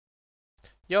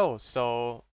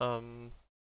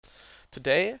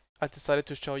Today I decided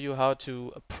to show you how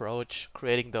to approach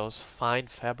creating those fine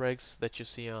fabrics that you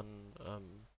see on,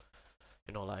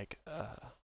 like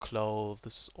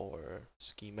clothes or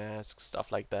ski masks,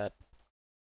 stuff like that,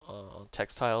 on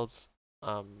textiles.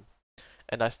 Um,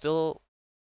 and I still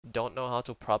don't know how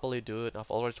to properly do it.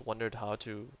 I've always wondered how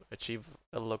to achieve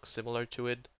a look similar to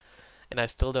it, and I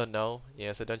still don't know.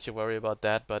 Yeah, so don't you worry about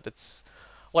that, but it's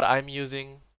what I'm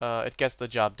using. It gets the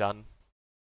job done.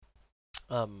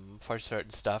 For certain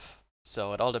stuff.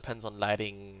 So it all depends on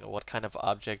lighting, what kind of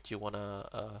object you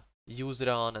wanna use it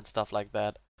on, and stuff like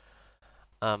that.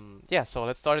 Yeah, so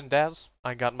let's start in DAZ.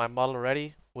 I got my model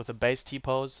ready with a base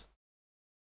T-pose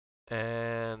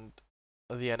and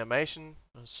the animation.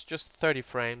 It's just 30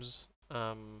 frames.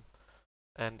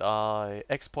 And I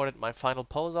exported my final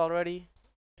pose already.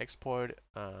 Export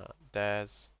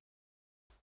DAZ,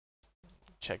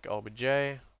 check OBJ.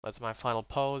 That's my final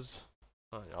pose.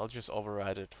 I'll just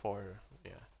override it for,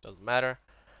 yeah, doesn't matter.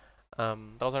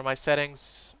 Those are my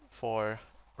settings for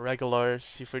regular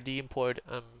C4D import.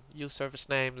 Use surface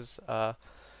names,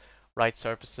 write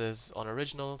surfaces on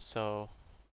original, so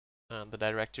the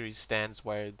directory stands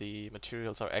where the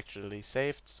materials are actually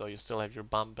saved, so you still have your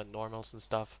bump and normals and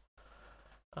stuff.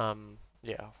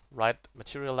 Yeah, write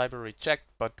material library checked,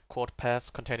 but quote paths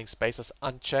containing spaces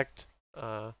unchecked.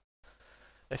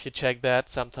 If you check that,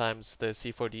 sometimes the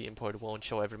C4D import won't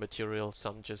show every material.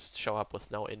 Some just show up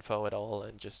with no info at all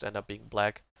and just end up being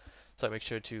black. So make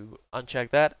sure to uncheck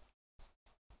that.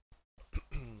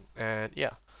 And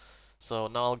yeah, so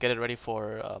now I'll get it ready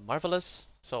for Marvelous.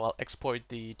 So I'll export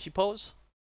the T-pose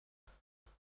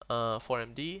for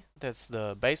MD. That's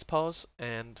the base pose.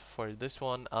 And for this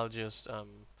one, I'll just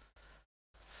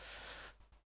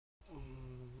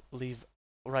leave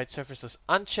right surfaces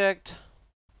unchecked.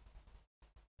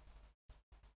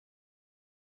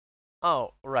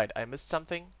 Oh, right, I missed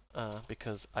something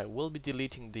because I will be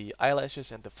deleting the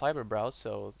eyelashes and the fiber brows,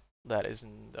 so that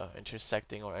isn't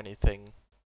intersecting or anything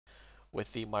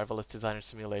with the Marvelous Designer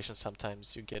simulation.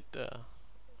 Sometimes you get a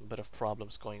bit of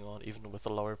problems going on even with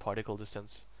the lower particle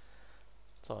distance.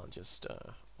 So I'll just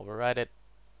override it,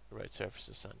 right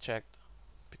surfaces unchecked,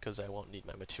 because I won't need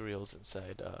my materials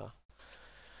inside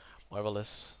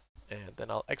Marvelous. And then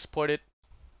I'll export it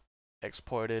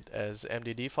as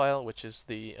MDD file, which is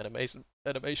the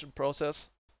animation process.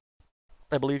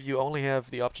 I believe you only have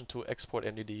the option to export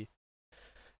MDD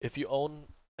if you own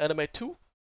Animate 2.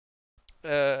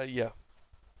 Yeah,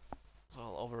 so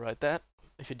I'll override that.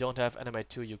 If you don't have Animate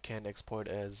 2, you can export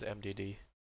as MDD,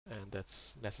 and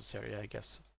that's necessary, I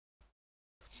guess.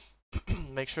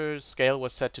 Make sure scale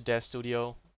was set to Dash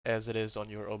Studio as it is on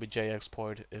your OBJ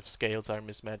export. If scales are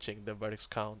mismatching, the vertex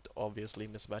count obviously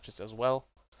mismatches as well.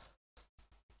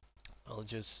 I'll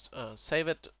just save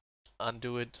it,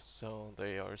 undo it so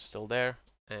they are still there,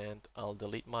 and I'll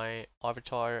delete my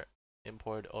avatar,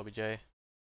 import OBJ.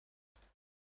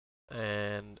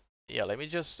 And yeah, let me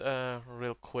just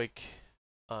real quick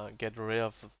get rid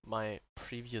of my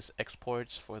previous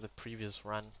exports for the previous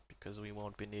run because we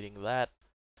won't be needing that,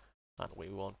 and we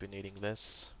won't be needing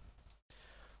this.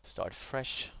 Start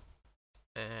fresh,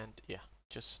 and yeah,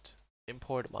 just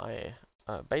import my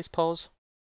base pose,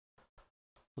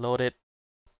 load it.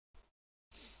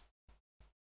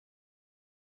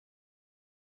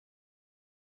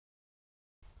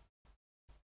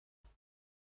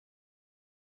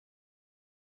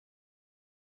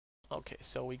 Okay,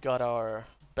 so we got our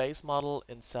base model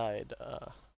inside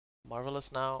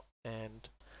Marvelous now, and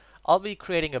I'll be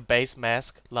creating a base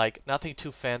mask, like nothing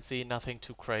too fancy, nothing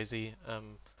too crazy.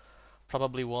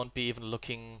 Probably won't be even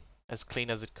looking as clean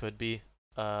as it could be.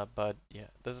 But yeah,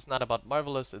 this is not about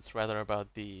Marvelous, it's rather about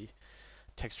the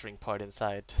texturing part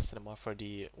inside Cinema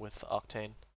 4D with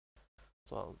Octane.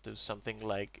 So I'll do something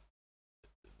like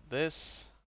this,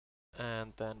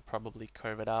 and then probably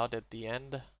curve it out at the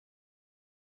end.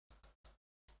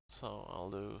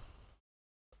 So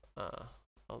uh,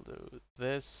 I'll do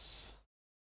this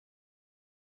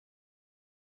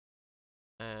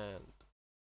and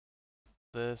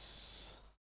this,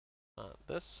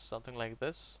 something like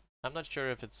this. I'm not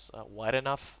sure if it's wide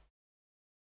enough.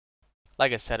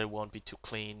 Like I said, it won't be too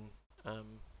clean,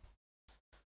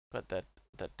 but that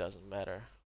doesn't matter.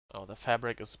 Oh, the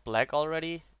fabric is black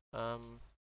already, and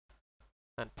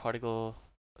particle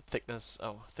thickness.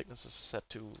 Oh, thickness is set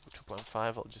to 2.5.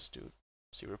 I'll just do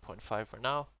 0.5 for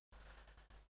now.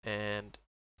 And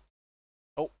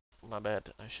oh, my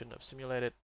bad. I shouldn't have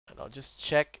simulated. And I'll just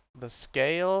check the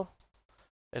scale.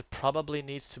 It probably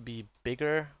needs to be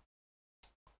bigger,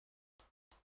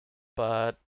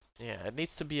 but yeah, it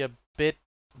needs to be a bit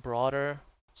broader.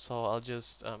 So I'll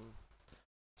just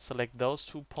select those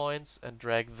 2 points and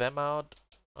drag them out.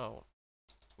 Oh,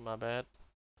 my bad.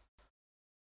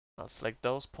 I'll select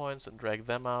those points and drag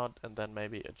them out, and then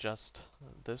maybe adjust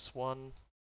this one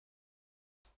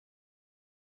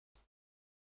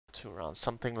to around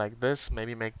something like this.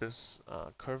 Maybe make this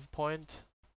curve point.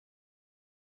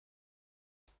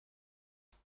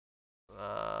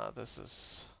 This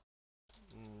is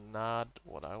not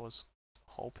what I was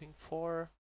hoping for.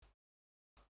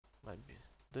 Maybe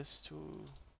this too.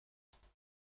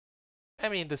 I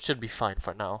mean, this should be fine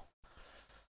for now.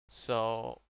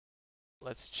 So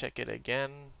let's check it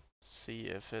again. See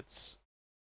if it's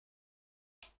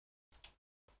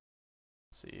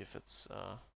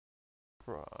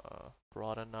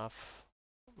broad enough.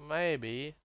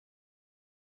 Maybe.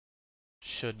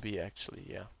 Should be actually,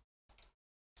 yeah.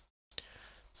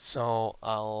 So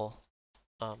I'll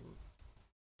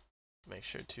make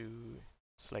sure to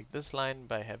select this line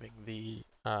by having the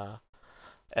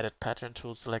edit pattern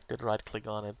tool selected, right click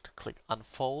on it, click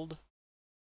unfold,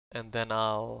 and then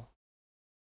I'll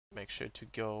make sure to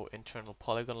go internal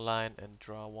polygon line and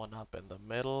draw one up in the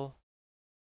middle.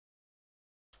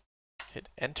 Hit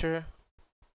enter,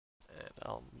 and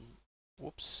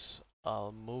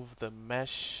I'll move the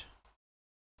mesh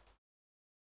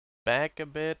back a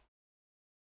bit.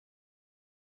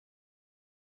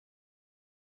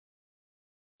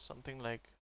 Something like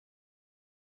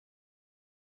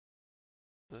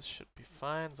this should be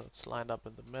fine, so it's lined up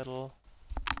in the middle.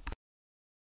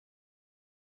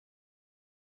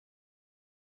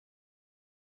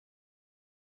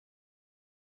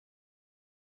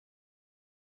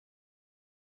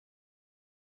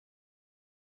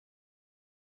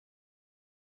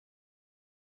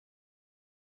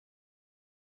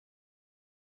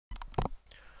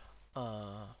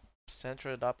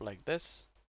 Center it up like this,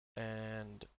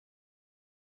 and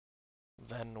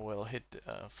then we'll hit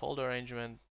fold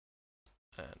arrangement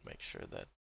and make sure that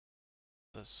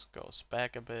this goes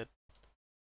back a bit,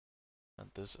 and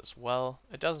this as well.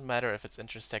 It doesn't matter if it's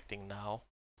intersecting now.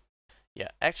 Yeah,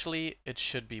 actually it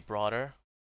should be broader,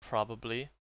 probably.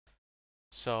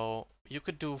 So you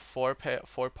could do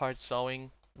four-part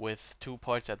sewing with 2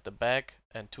 parts at the back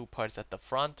and 2 parts at the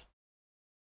front.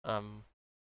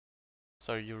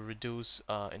 So you reduce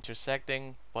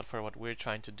intersecting, but for what we're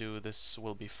trying to do, this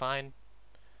will be fine.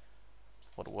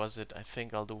 What was it? I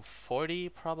think I'll do 40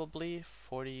 probably,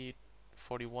 40,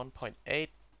 41.8.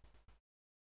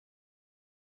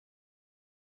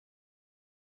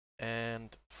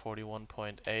 And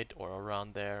 41.8 or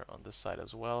around there on this side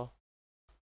as well.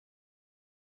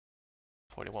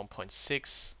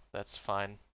 41.6, that's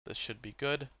fine. This should be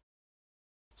good.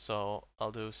 So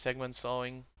I'll do segment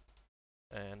sewing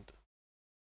and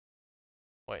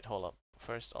wait, hold up.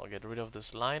 First I'll get rid of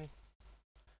this line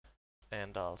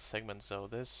and I'll segment sew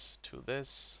this to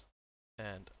this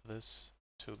and this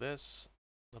to this,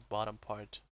 the bottom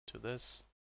part to this.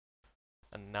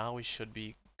 And now we should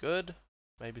be good.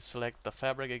 Maybe select the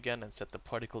fabric again and set the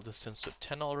particle distance to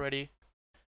 10 already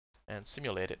and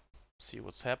simulate it. See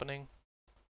what's happening.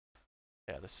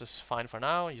 Yeah, this is fine for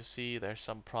now. You see there's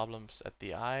some problems at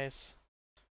the eyes.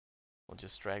 We'll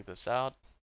just drag this out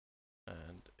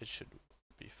and it should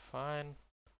be fine.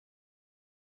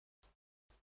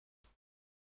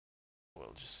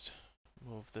 We'll just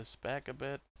move this back a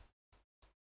bit.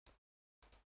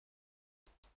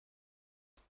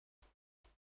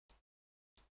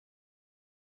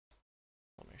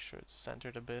 I'll make sure it's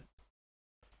centered a bit.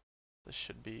 This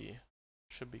should be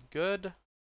good.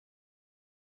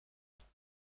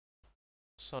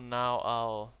 So now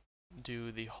I'll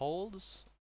do the holds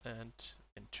and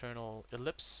internal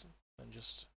ellipse and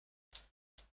just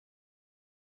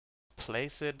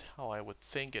place it how I would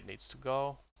think it needs to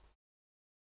go.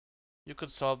 You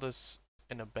could solve this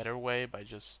in a better way by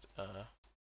just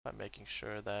by making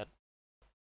sure that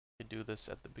you do this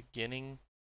at the beginning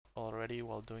already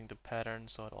while doing the pattern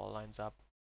so it all lines up.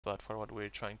 But for what we're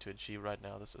trying to achieve right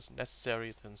now, this isn't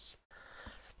necessary since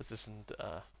this isn't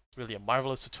really a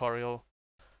marvelous tutorial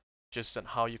just on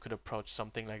how you could approach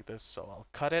something like this. So I'll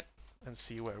cut it and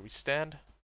see where we stand.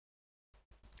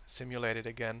 Simulate it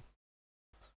again.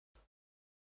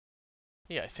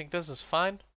 Yeah, I think this is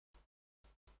fine.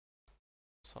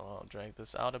 So I'll drag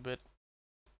this out a bit.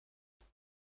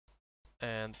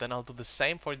 And then I'll do the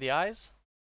same for the eyes.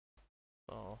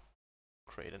 So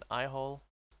create an eye hole.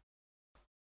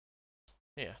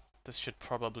 Yeah, this should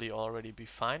probably already be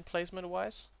fine placement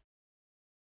wise.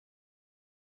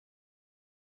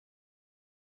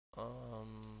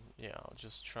 Yeah, I'll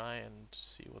just try and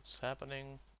see what's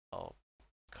happening. I'll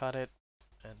cut it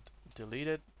and delete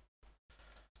it.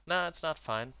 Nah, it's not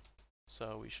fine.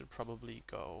 So we should probably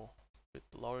go a bit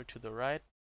lower to the right.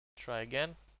 Try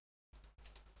again.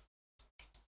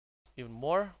 Even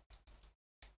more.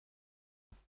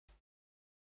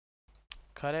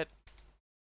 Cut it.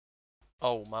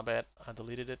 Oh, my bad. I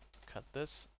deleted it. Cut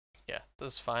this. Yeah,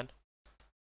 this is fine.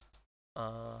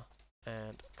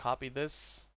 And copy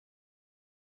this.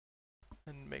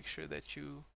 And make sure that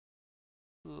you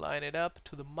line it up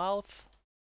to the mouth.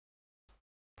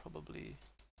 Probably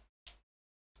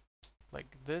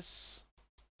like this.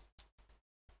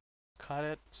 Cut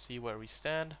it. See where we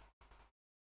stand.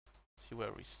 See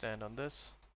where we stand on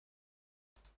this.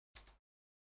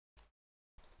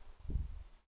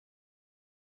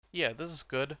 Yeah, this is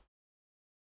good.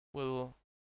 We'll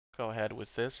go ahead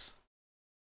with this.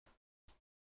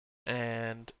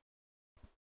 And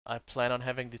I plan on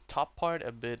having the top part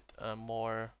a bit a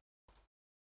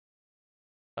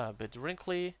bit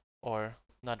wrinkly, or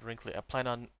not wrinkly. I plan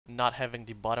on not having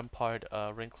the bottom part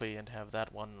wrinkly and have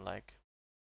that one like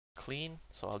clean.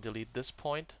 So I'll delete this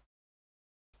point.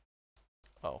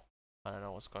 Oh, I don't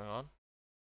know what's going on.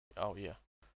 Oh yeah.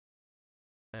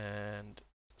 And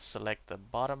select the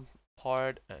bottom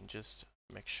part and just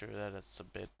make sure that it's a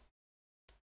bit.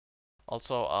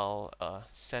 Also, I'll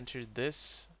center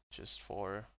this just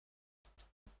for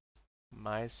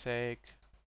my sake.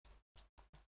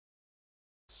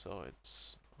 So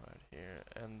it's right here.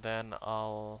 And then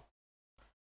I'll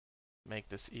make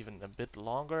this even a bit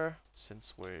longer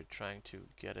since we're trying to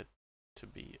get it to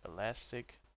be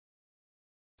elastic.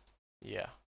 Yeah.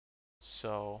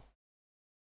 So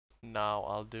now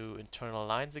I'll do internal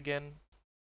lines again.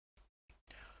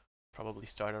 Probably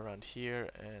start around here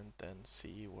and then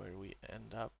see where we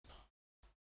end up.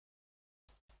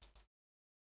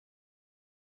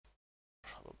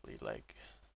 Probably like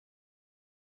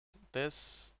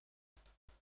this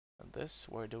and this.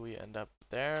 Where do we end up?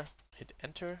 There. Hit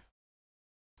enter.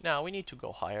 Now we need to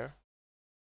go higher.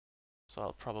 So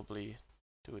I'll probably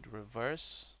do it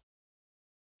reverse.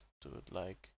 Do it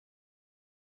like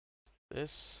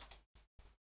this.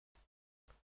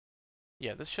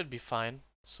 Yeah, this should be fine.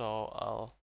 So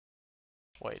I'll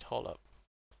wait, hold up.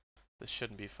 This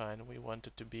shouldn't be fine. We want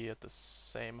it to be at the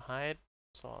same height.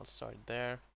 So I'll start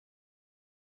there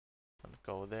and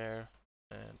go there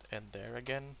and end there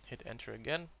again. Hit enter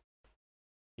again.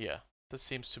 Yeah, this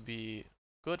seems to be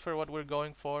good for what we're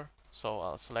going for. So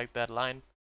I'll select that line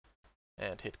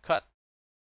and hit cut.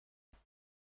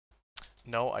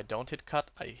 No, I don't hit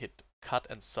cut. I hit cut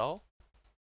and sew.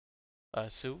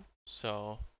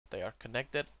 So they are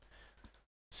connected.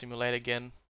 Simulate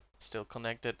again. Still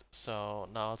connected. So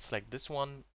now I'll select this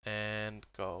one and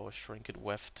go shrink it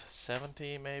width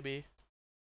 70 maybe.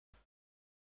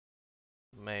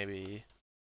 Maybe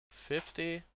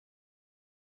 50.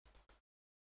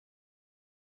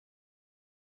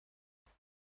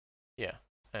 Yeah,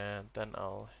 and then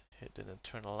I'll hit an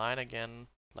internal line again,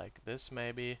 like this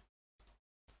maybe.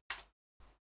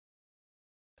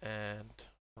 And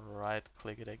right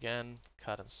click it again,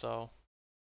 cut and sew.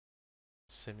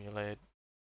 Simulate.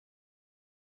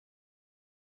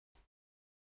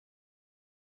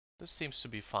 This seems to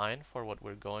be fine for what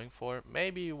we're going for.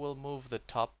 Maybe we'll move the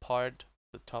top part,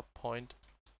 the top point.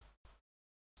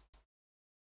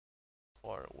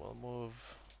 Or we'll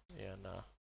move, yeah, no.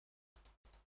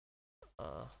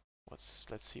 Let's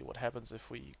see what happens if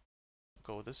we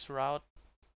go this route.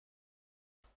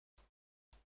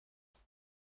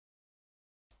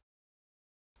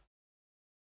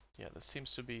 Yeah, this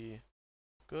seems to be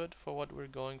good for what we're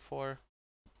going for.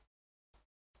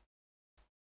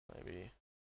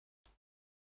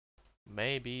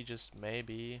 Maybe, just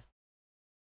maybe,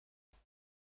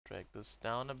 drag this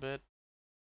down a bit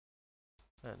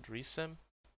and resim.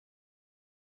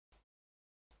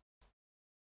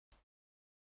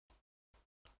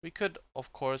 We could,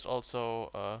 of course,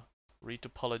 also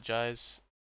retopologize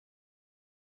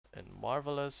in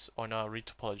Marvelous, or now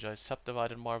retopologize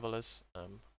subdivide in Marvelous.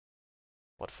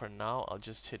 But for now, I'll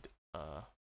just hit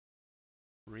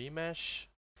remesh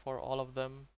for all of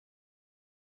them.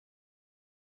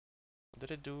 Did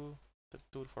it do it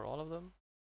for all of them?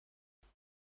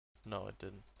 No, it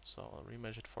didn't. So I'll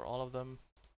remesh it for all of them.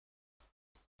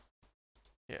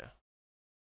 Yeah,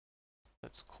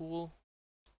 that's cool.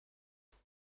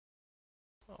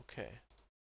 Okay.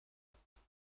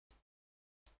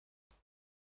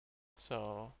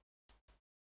 So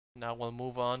now we'll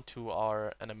move on to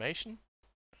our animation.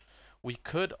 We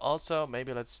could also,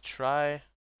 maybe let's try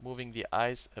moving the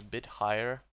eyes a bit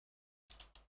higher.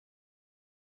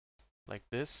 Like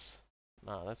this.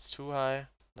 No, that's too high.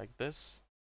 Like this.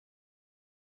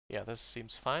 Yeah, this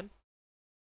seems fine.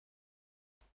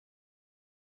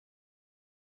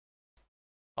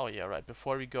 Oh yeah, right.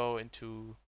 Before we go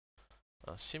into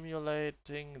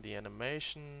simulating the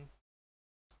animation,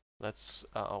 let's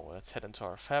head into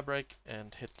our fabric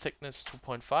and hit thickness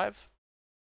 2.5.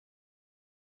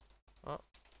 Oh,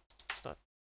 it's not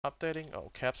updating.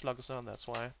 Oh, caps lock is on. That's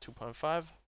why 2.5.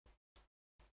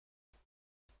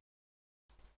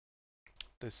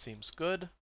 This seems good.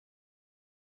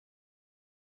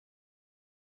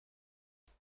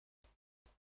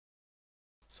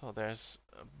 So there's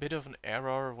a bit of an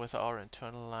error with our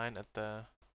internal line at the...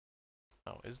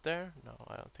 Oh, is there? No,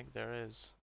 I don't think there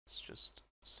is. It just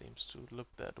seems to look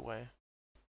that way.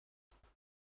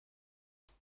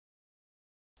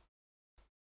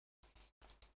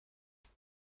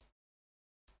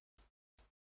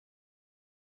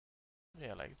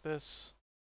 Yeah, like this.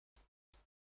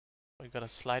 We got a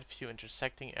slight few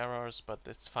intersecting errors, but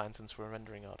it's fine since we're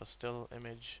rendering out a still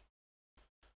image.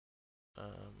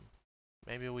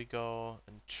 Maybe we go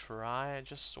and try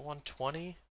just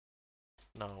 120.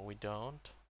 No, we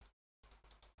don't.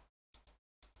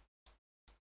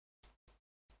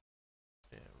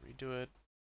 Yeah, redo it.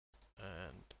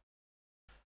 And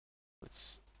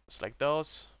let's select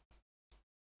those.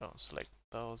 No, select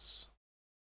those.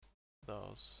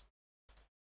 Those.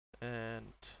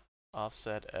 And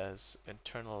offset as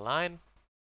internal line.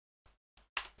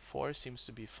 4 seems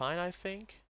to be fine, I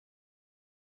think.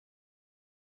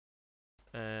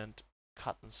 And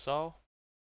cut and sew.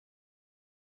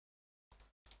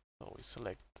 So we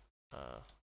select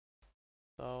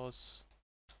those.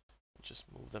 Just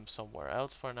move them somewhere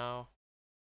else for now.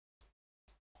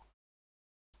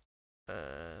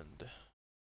 And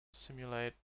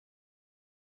simulate.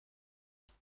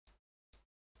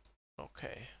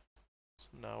 Okay. So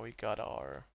now we got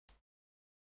our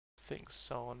things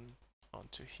sewn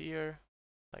onto here,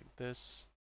 like this.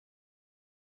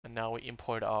 And now we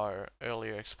import our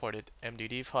earlier exported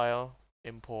MDD file,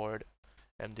 import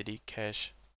MDD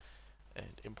cache,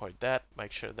 and import that.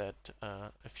 Make sure that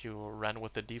if you run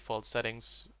with the default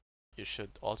settings, you should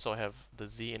also have the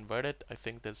Z inverted. I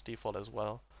think that's default as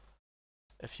well.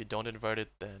 If you don't invert it,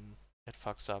 then it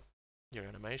fucks up your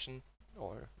animation,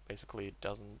 or basically it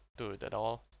doesn't do it at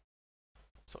all.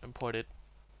 So import it,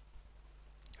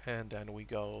 and then we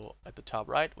go at the top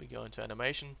right, we go into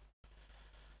animation,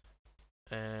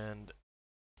 and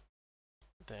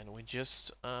then we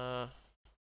just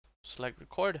select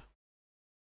record.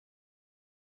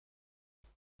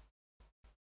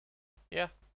 Yeah,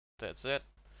 that's it.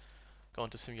 Go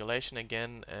into simulation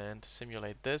again and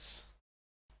simulate this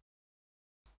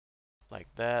like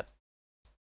that.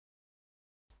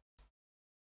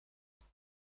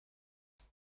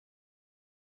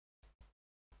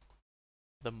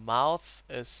 The mouth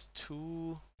is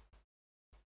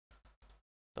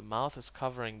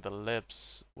covering the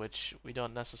lips, which we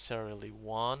don't necessarily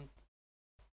want.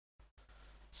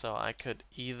 So I could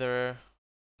either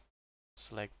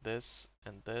select this,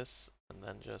 and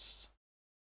then just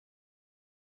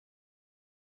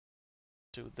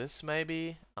do this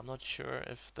maybe. I'm not sure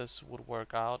if this would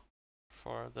work out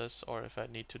for this, or if I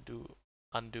need to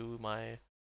undo my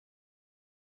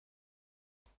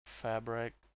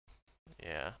fabric.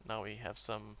 Yeah, now we have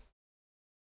some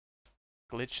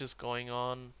glitches going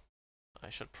on. I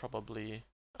should probably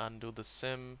undo the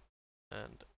sim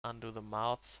and undo the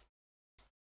mouth.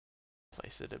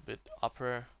 Place it a bit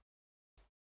upper.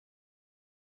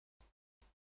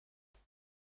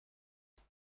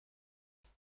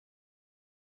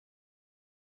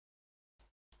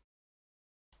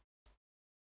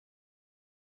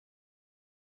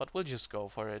 But we'll just go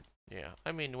for it. Yeah,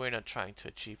 I mean, we're not trying to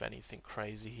achieve anything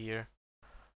crazy here.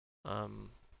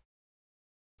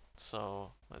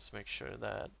 So let's make sure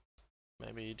that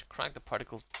maybe to crank the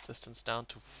particle distance down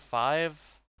to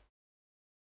 5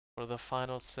 for the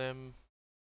final sim.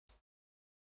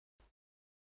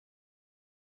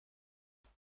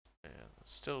 Yeah,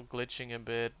 still glitching a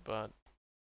bit, but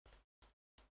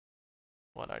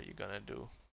what are you gonna do?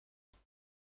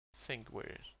 Think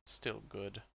we're still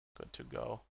good to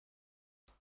go.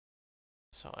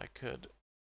 So I could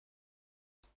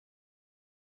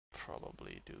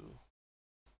probably do...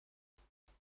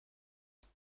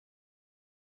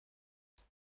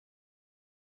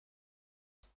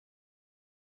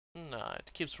 Nah, it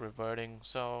keeps reverting,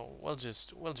 so we'll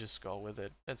just go with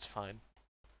it. It's fine.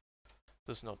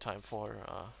 There's no time for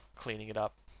cleaning it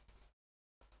up,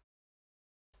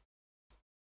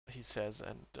 he says,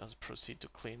 and does proceed to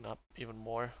clean up even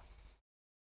more.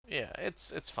 Yeah,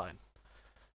 it's fine.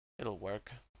 It'll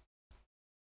work.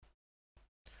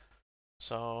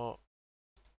 So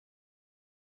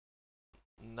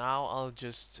now I'll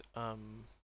just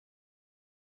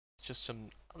some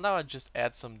now I just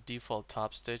add some default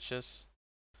top stitches.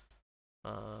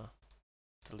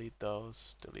 Delete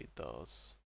those,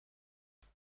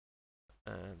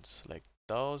 and select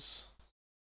those,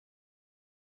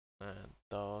 and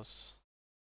those.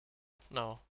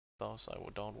 No, those I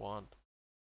don't want.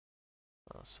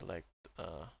 Select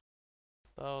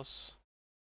those.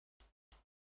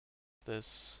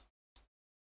 This.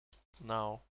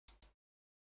 No.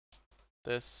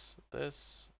 This.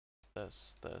 This.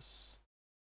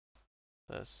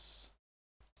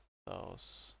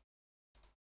 Those.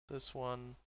 This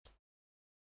one.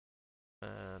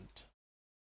 And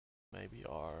maybe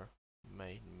our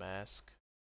main mask.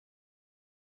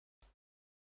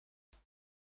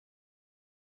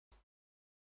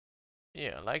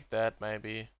 Yeah, like that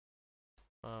maybe.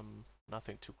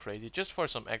 Nothing too crazy, just for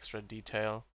some extra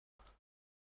detail.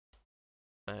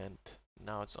 And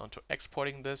now it's on to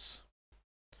exporting this.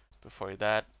 Before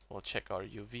that, we'll check our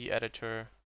UV editor,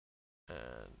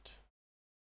 and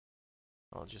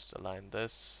I'll just align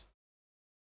this.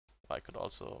 I could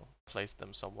also place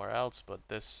them somewhere else, but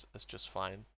this is just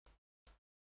fine.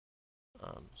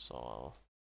 So I'll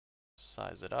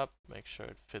size it up, make sure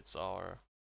it fits our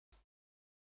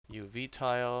UV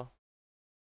tile.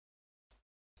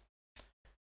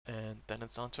 And then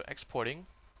it's on to exporting.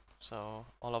 So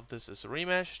all of this is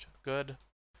remeshed, good.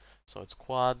 So it's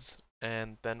quads,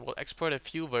 and then we'll export a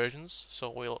few versions.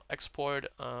 So we'll export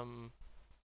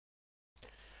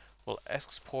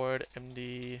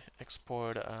MD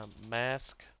export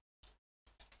mask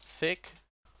thick.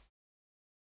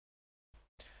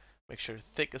 Make sure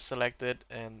thick is selected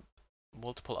and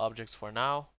multiple objects for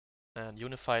now. And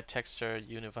unified texture,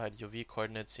 unified UV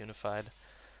coordinates, unified.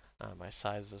 My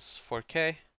size is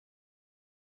 4K.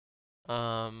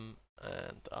 And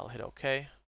I'll hit OK.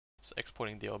 It's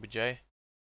exporting the OBJ.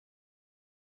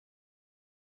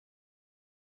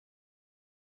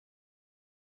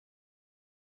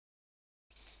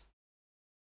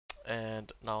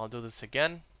 And now I'll do this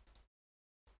again.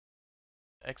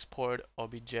 Export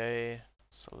OBJ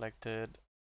selected,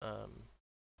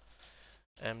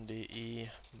 MDE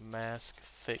mask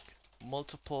thick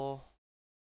multiple.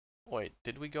 Wait,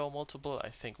 did we go multiple? I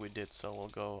think we did, so we'll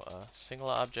go single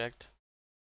object.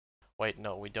 Wait,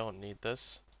 no, we don't need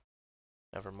this.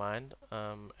 Never mind.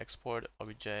 Export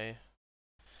OBJ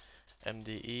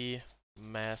MDE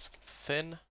mask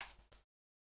thin.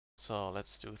 So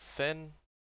let's do thin,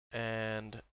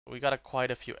 and we got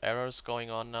quite a few errors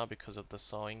going on now because of the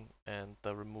sawing and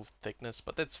the removed thickness,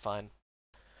 but that's fine.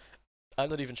 I'm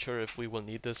not even sure if we will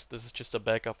need this. This is just a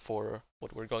backup for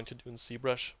what we're going to do in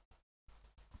ZBrush.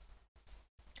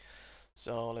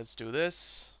 So let's do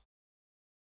this.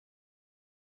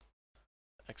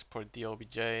 Export the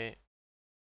OBJ.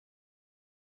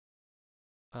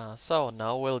 So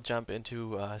now we'll jump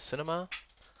into Cinema.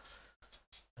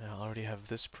 I already have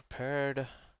this prepared.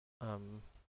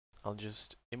 I'll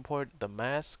just import the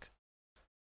mask.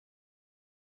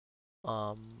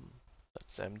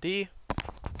 That's MD.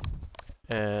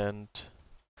 And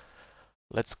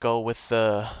let's go with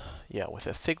the with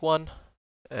a thick one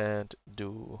and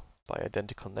do by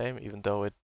identical name, even though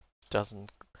it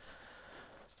doesn't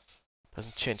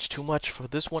change too much for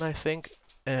this one, I think.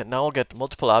 And now I'll get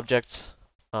multiple objects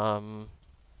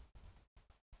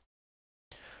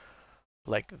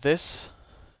like this,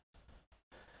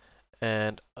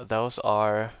 and those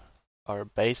are our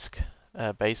base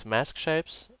mask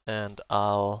shapes, and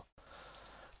I'll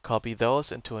copy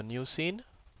those into a new scene,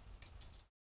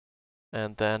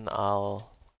 and then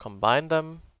I'll combine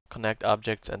them, connect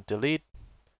objects and delete.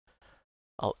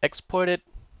 I'll export it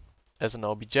as an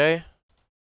OBJ,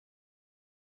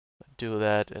 do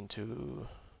that into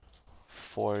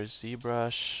for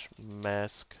ZBrush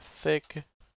mask thick,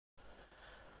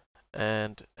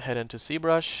 and head into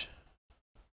ZBrush,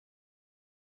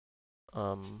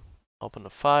 open a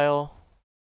file,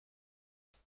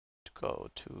 go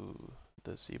to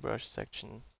the ZBrush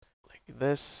section like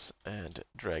this and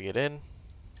drag it in.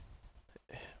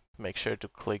 Make sure to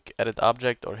click edit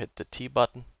object or hit the T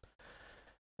button.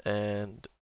 And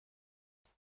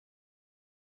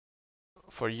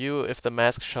for you, if the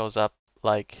mask shows up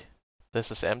like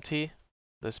this is empty,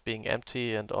 this being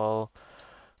empty and all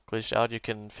glitched out, you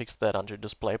can fix that under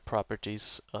display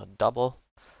properties double.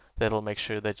 That'll make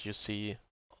sure that you see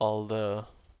all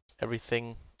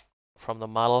everything from the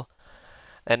model.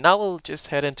 And now we'll just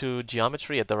head into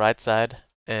geometry at the right side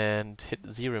and hit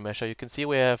ZRemesher. You can see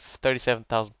we have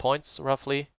 37,000 points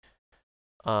roughly.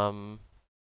 And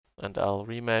I'll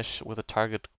remesh with a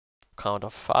target count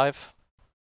of 5.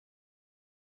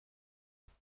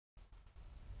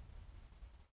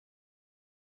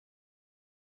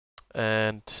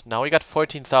 And now we got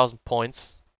 14,000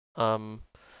 points. Um,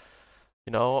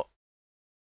 you know,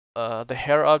 the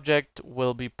hair object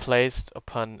will be placed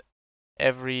upon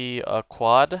every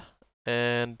quad,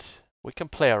 and we can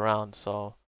play around.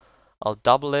 So I'll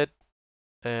double it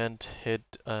and hit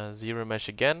ZRemesh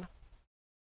again.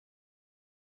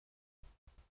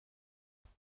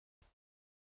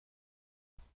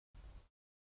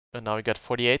 And now we got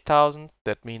 48,000.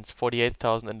 That means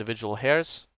 48,000 individual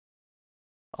hairs.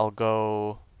 I'll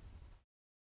double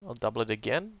it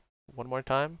again, one more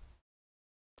time.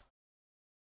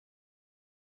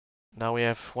 Now we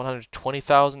have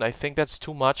 120,000. I think that's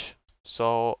too much.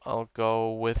 So I'll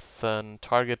go with a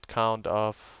target count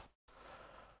of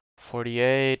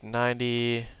 48,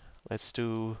 90. Let's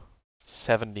do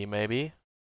 70 maybe.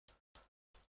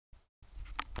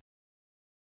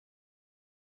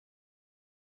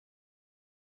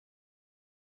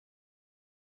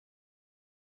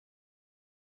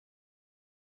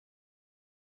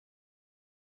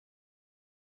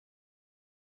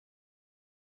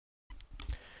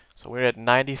 So we're at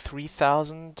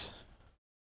 93,000.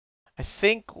 I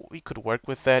think we could work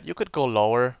with that. You could go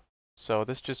lower. So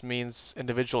this just means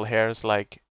individual hairs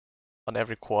like on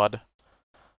every quad.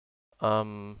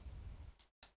 Yeah,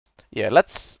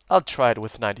 I'll try it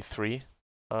with 93.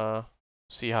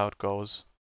 See how it goes.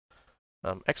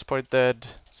 Export that,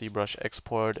 ZBrush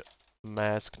export,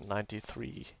 mask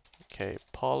 93K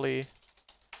poly.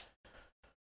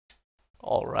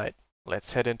 Alright,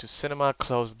 let's head into Cinema,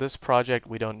 close this project,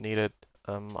 we don't need it.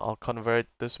 I'll convert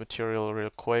this material real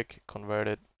quick, convert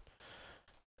it,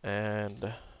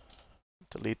 and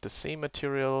delete the seam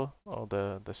material, or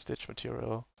the stitch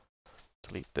material.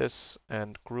 Delete this,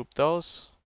 and group those.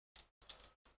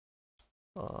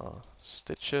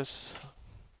 Stitches,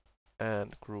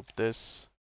 and group this.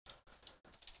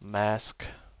 Mask.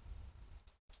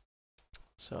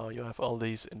 So you have all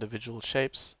these individual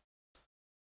shapes.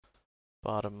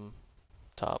 Bottom,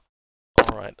 top.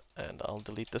 Alright, and I'll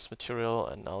delete this material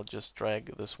and I'll just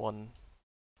drag this one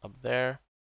up there.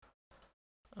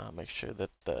 Make sure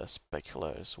that the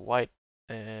specular is white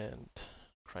and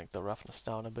crank the roughness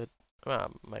down a bit.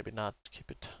 Maybe not,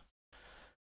 keep it.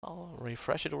 I'll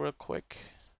refresh it real quick.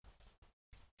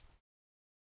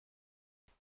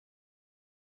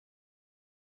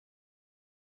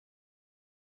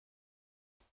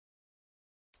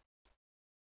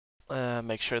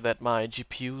 Make sure that my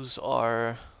GPUs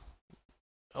are...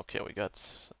 Okay, we got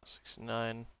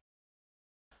 69.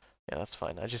 Yeah, that's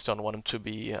fine. I just don't want them to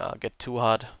be get too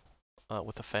hot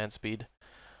with the fan speed.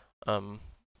 Then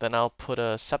I'll put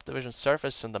a subdivision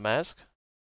surface in the mask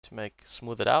to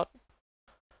smooth it out.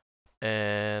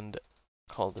 And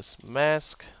call this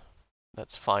mask.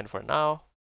 That's fine for now.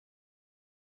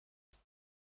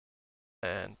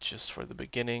 And just for the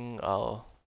beginning, I'll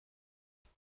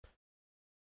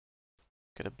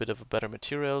get a bit of a better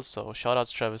material. So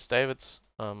shoutouts Travis Davids.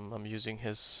 I'm using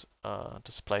his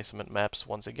displacement maps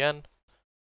once again.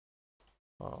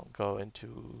 I'll go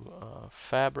into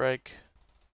fabric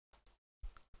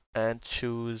and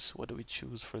choose, what do we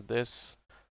choose for this?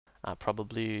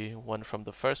 Probably one from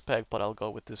the first pack, but I'll go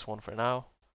with this one for now.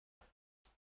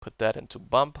 Put that into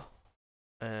bump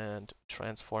and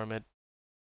transform it.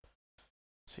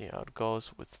 See how it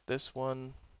goes with this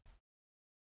one.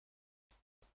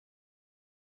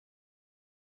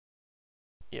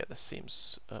 Yeah, this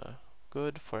seems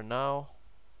good for now.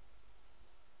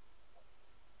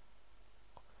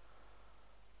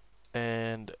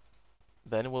 And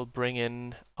then we'll bring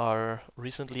in our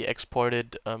recently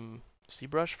exported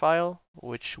ZBrush file,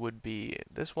 which would be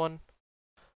this one.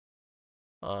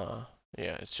 Yeah,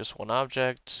 it's just one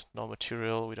object, no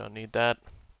material, we don't need that.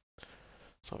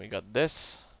 So we got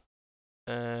this,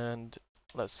 and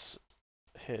let's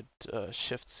hit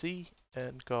Shift C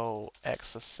and go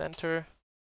Axis Center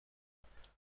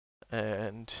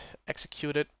and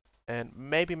execute it, and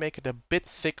maybe make it a bit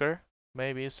thicker,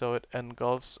 maybe so it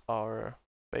engulfs our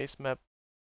base mask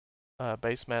a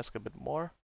bit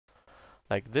more,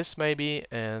 like this maybe,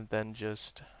 and then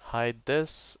just hide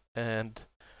this and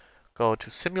go to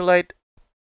Simulate,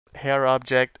 Hair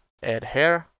Object, Add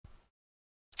Hair.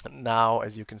 Now,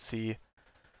 as you can see,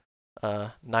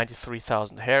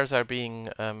 93,000 hairs are being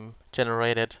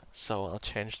generated, so I'll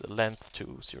change the length to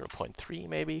 0.3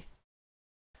 maybe.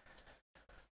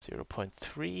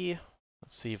 0.3.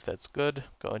 Let's see if that's good.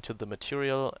 Go into the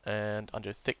material, and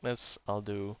under thickness I'll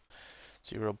do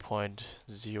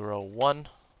 0.01,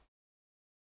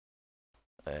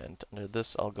 and under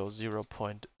this I'll go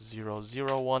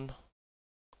 0.001.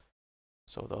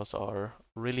 So those are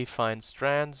really fine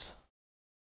strands.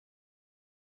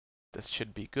 This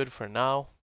should be good for now.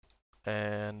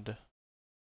 and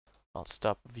I'll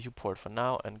stop viewport for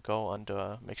now and go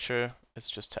under, make sure it's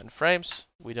just 10 frames.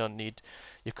 We don't need,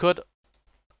 you could,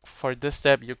 for this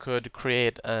step, you could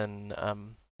create an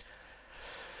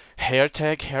hair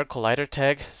tag, hair collider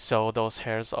tag, so those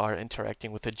hairs are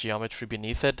interacting with the geometry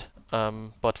beneath it.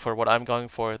 But for what I'm going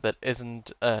for, that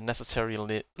isn't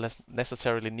necessarily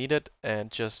needed, and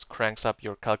just cranks up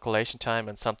your calculation time,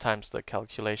 and sometimes the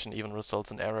calculation even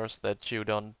results in errors that you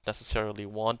don't necessarily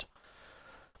want.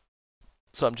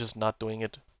 So I'm just not doing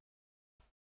it.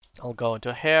 I'll go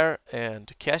into hair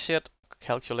and cache it,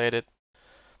 calculate it.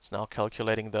 It's now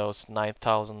calculating those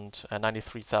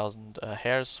 93,000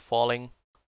 hairs falling.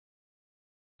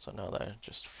 So now they're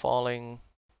just falling.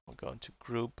 I'll go into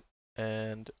group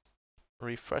and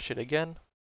refresh it again.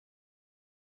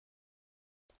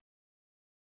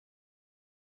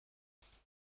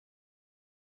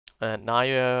 And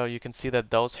now you can see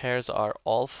that those hairs are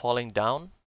all falling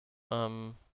down,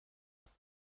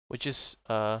 which is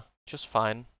just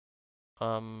fine,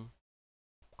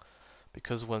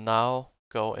 because we'll now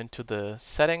go into the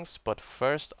settings, but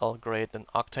first I'll create an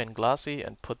Octane Glossy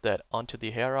and put that onto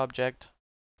the hair object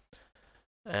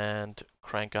and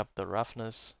crank up the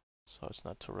roughness so it's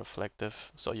not too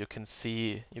reflective, so you can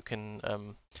see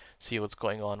what's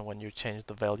going on when you change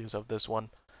the values of this one.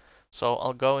 So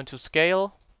I'll go into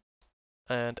scale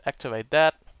and activate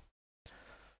that.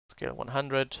 Scale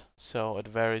 100, so it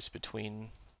varies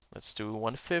between, let's do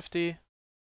 150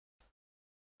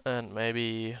 and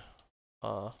maybe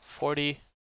 40.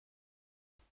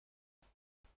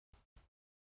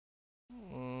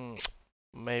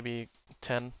 Maybe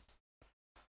 10.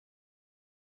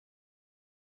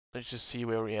 Let's just see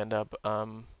where we end up.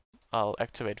 I'll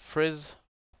activate frizz.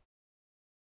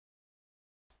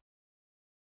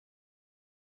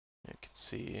 You can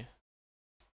see,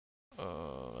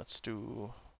 let's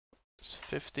do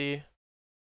 50.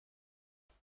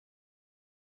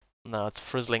 Now it's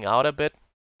frizzling out a bit,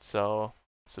 so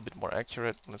it's a bit more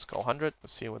accurate. Let's go 100.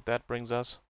 Let's see what that brings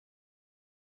us.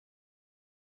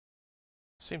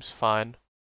 Seems fine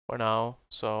for now.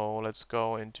 So let's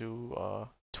go into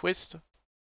twist.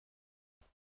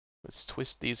 Let's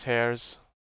twist these hairs.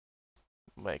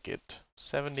 Make it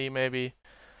 70 maybe.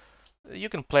 You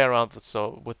can play around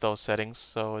with those settings.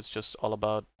 So it's just all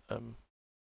about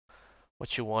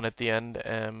what you want at the end.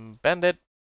 Bend it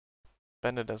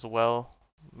as well.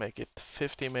 Make it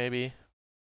 50 maybe.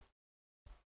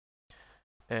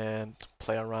 And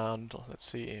play around. Let's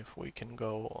see if we can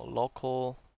go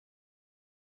local.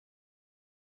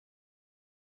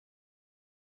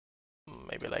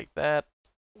 Maybe like that.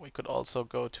 We could also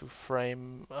go to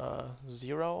frame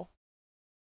 0.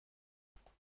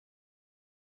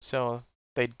 So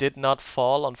they did not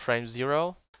fall on frame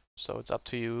 0. So it's up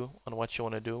to you on what you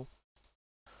want to do.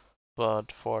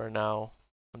 But for now,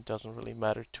 it doesn't really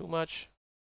matter too much.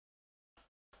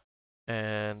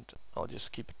 And I'll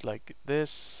just keep it like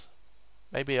this.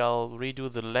 Maybe I'll redo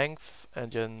the length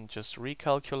and then just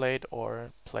recalculate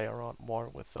or play around more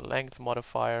with the length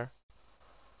modifier.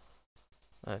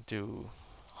 Do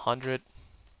 100.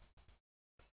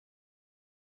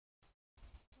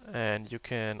 And you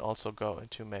can also go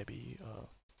into maybe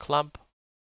clumping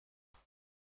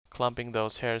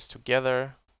those hairs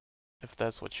together if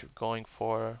that's what you're going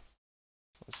for.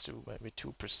 Let's do maybe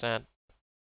 2%.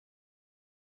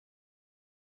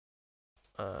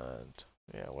 And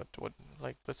yeah,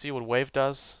 let's see what wave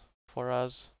does for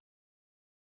us.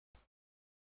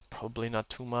 Probably not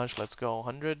too much. Let's go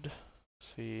 100.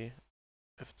 See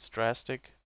if it's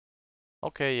drastic.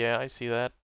 Okay, yeah, I see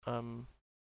that.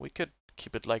 We could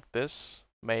keep it like this,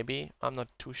 maybe. I'm not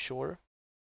too sure.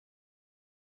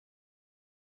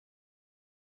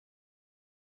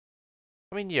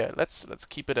 I mean, yeah, let's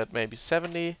keep it at maybe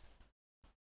 70.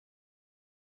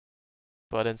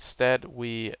 But instead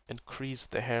we increase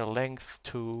the hair length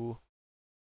to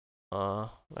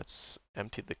let's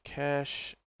empty the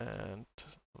cache and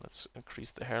let's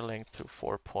increase the hair length to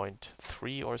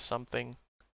 4.3 or something.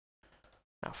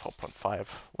 4.5.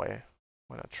 Why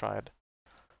not try it?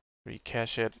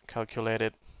 Recache it, calculate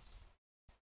it.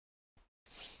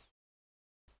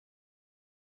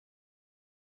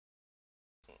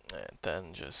 And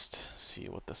then just see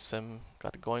what the sim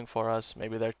got going for us.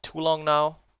 Maybe they're too long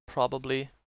now. Probably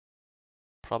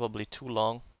too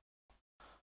long.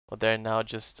 But they're now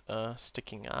just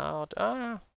sticking out.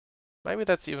 Maybe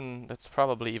that's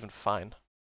probably even fine.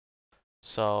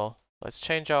 So let's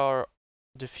change our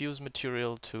diffuse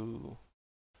material to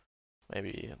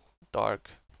maybe dark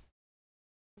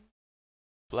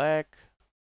black.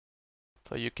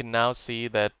 So you can now see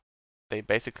that they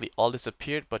basically all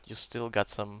disappeared, but you still got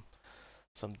some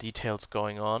details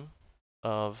going on.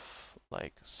 of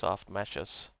like soft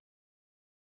meshes.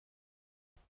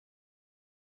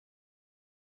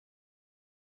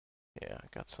 Yeah, I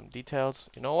got some details.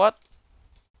 You know what?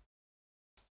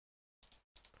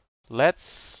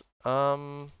 Let's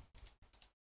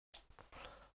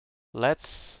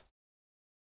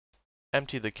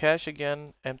empty the cache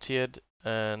again, empty it,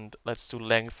 and let's do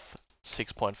length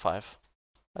 6.5.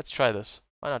 Let's try this.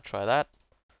 Why not try that?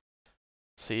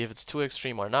 See if it's too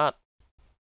extreme or not.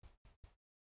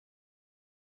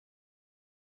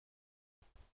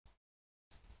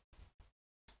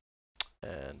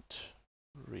 And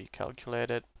recalculate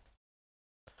it.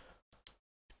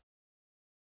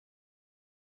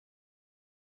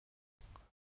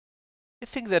 I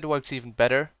think that works even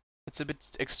better. It's a bit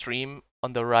extreme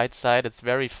on the right side. It's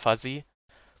very fuzzy,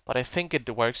 but I think it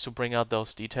works to bring out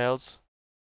those details.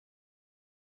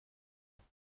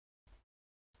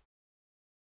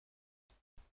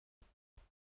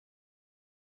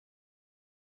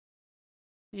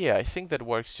 Yeah, I think that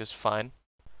works just fine.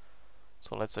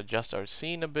 So let's adjust our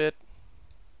scene a bit.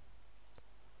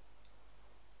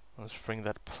 Let's bring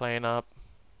that plane up.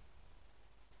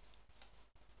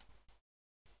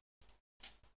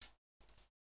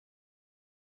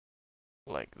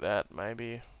 Like that,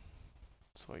 maybe.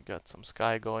 So we got some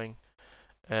sky going.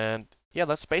 And yeah,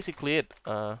 that's basically it.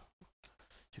 You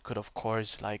could, of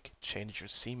course, like change your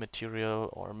scene material,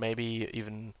 or maybe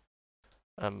even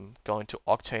go into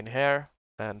Octane here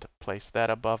and place that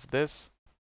above this.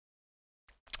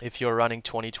 If you're running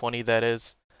 2020, that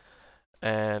is.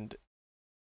 And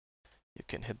you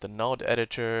can hit the node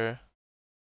editor,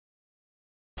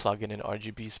 plug in an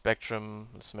RGB spectrum.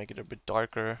 Let's make it a bit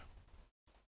darker.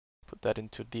 Put that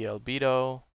into the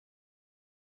albedo.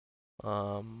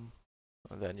 And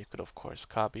then you could, of course,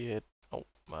 copy it. Oh,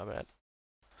 my bad.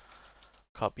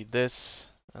 Copy this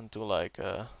and do like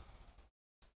a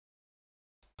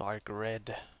dark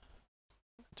red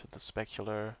to the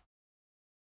specular,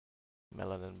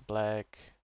 melanin black,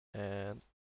 and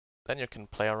then you can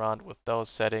play around with those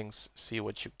settings, see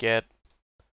what you get.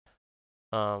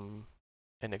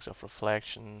 Index of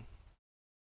reflection,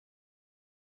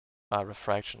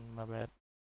 refraction, my bad.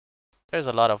 There's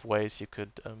a lot of ways you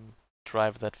could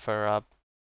drive that fur up,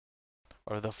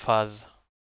 or the fuzz,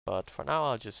 but for now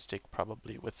I'll just stick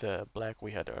probably with the black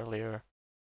we had earlier.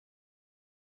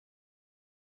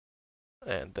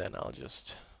 And then I'll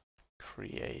just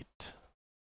create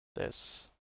this.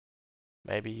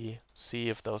 Maybe see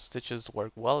if those stitches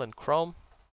work well in Chrome.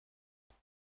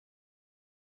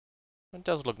 It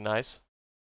does look nice.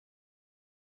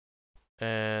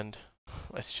 And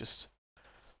let's just,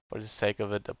 for the sake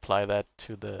of it, apply that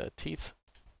to the teeth.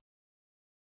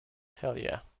 Hell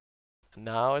yeah. And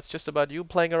now it's just about you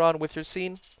playing around with your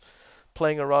scene,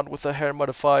 playing around with the hair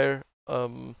modifier.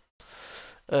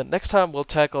 Next time we'll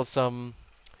tackle some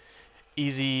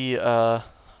easy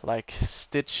like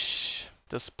stitch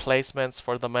displacements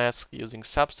for the mask using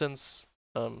Substance,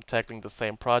 tackling the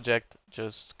same project,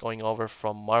 just going over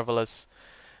from Marvelous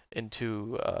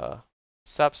into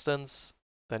Substance,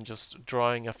 then just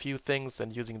drawing a few things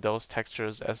and using those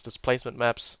textures as displacement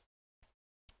maps.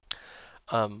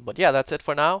 But yeah, that's it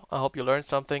for now. I hope you learned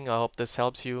something. I hope this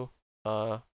helps you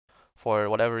for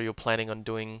whatever you're planning on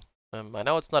doing. I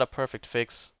know it's not a perfect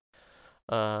fix.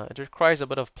 It requires a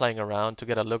bit of playing around to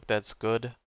get a look that's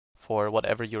good for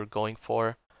whatever you're going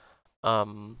for.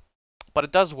 But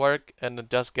it does work, and it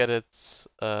does get its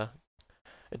job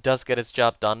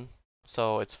done.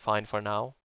 So it's fine for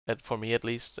now, for me at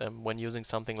least. When using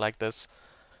something like this,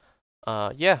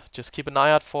 yeah, just keep an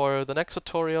eye out for the next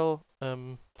tutorial.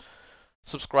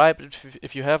 Subscribe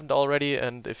if you haven't already,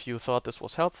 and if you thought this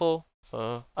was helpful.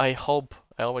 I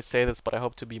always say this, but I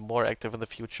hope to be more active in the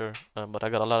future. But I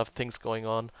got a lot of things going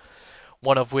on.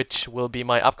 One of which will be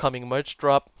my upcoming merch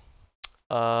drop.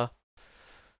 I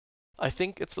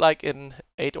think it's like in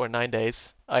 8 or 9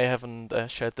 days. I haven't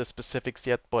shared the specifics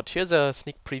yet, but here's a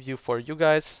sneak preview for you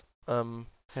guys.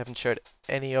 Haven't shared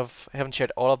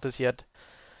all of this yet,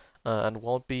 and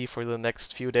won't be for the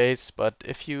next few days. But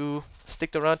if you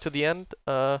stick around to the end,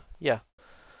 yeah,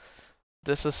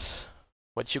 this is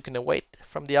what you can await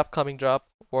from the upcoming drop.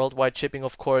 Worldwide shipping,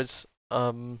 of course.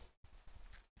 I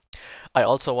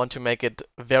also want to make it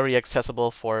very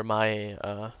accessible for my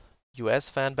US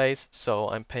fan base, so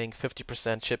I'm paying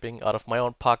 50% shipping out of my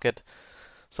own pocket,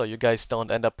 so you guys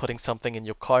don't end up putting something in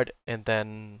your cart and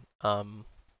then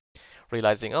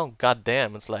realizing, oh god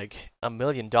damn, it's like $1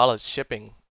 million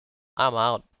shipping. I'm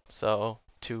out. So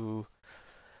to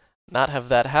not have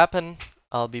that happen,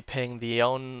 I'll be paying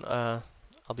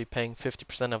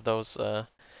 50% of those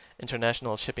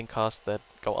international shipping costs that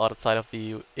go outside of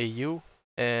the EU,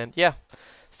 And yeah,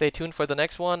 stay tuned for the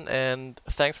next one, and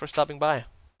thanks for stopping by.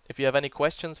 If you have any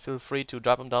questions, feel free to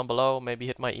drop them down below, maybe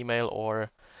hit my email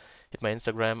or hit my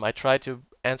Instagram. I try to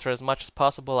answer as much as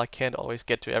possible. I can't always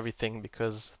get to everything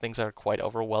because things are quite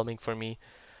overwhelming for me.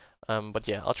 But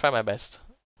yeah, I'll try my best.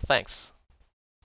 Thanks.